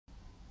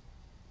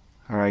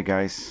Alright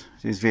guys,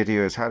 this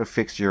video is how to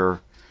fix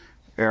your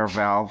air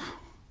valve,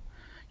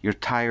 your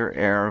tire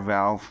air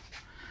valve.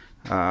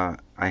 I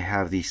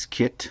have this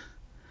kit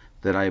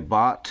that I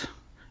bought.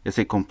 It's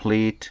a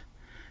complete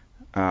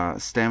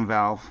stem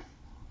valve.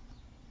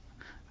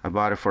 I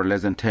bought it for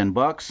less than 10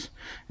 bucks.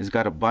 It's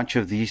got a bunch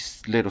of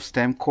these little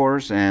stem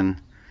cores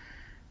and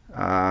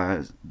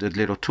the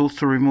little tools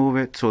to remove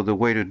it. So the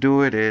way to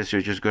do it is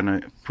you're just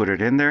gonna put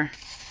it in there.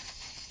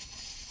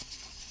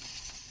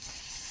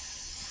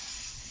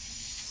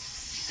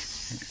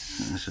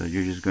 So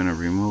you're just going to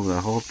remove the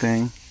whole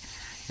thing.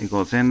 It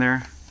goes in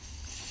there.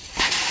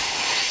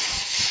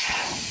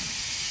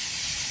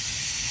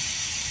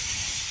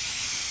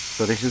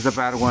 So this is the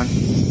bad one.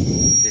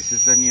 This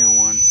is the new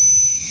one.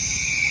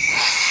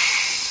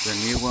 The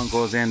new one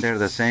goes in there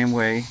the same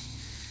way.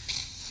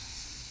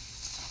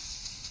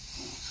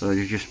 So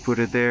you just put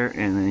it there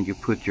and then you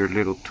put your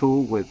little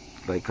tool with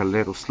like a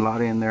little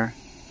slot in there.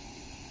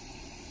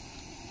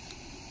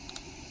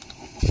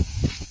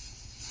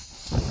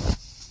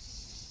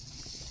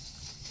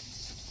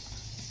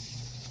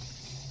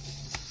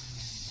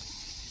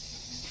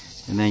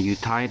 And then you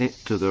tied it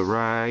to the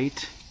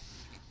right.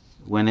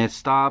 When it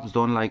stops,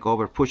 don't like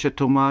over push it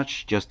too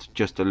much,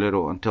 just a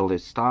little until it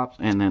stops,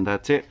 and then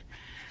that's it.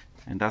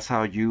 And that's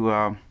how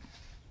you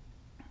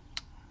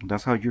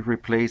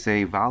replace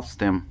a valve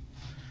stem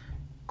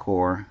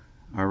core.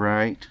 All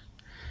right,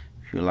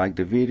 if you like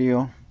the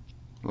video,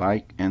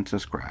 like and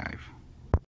subscribe.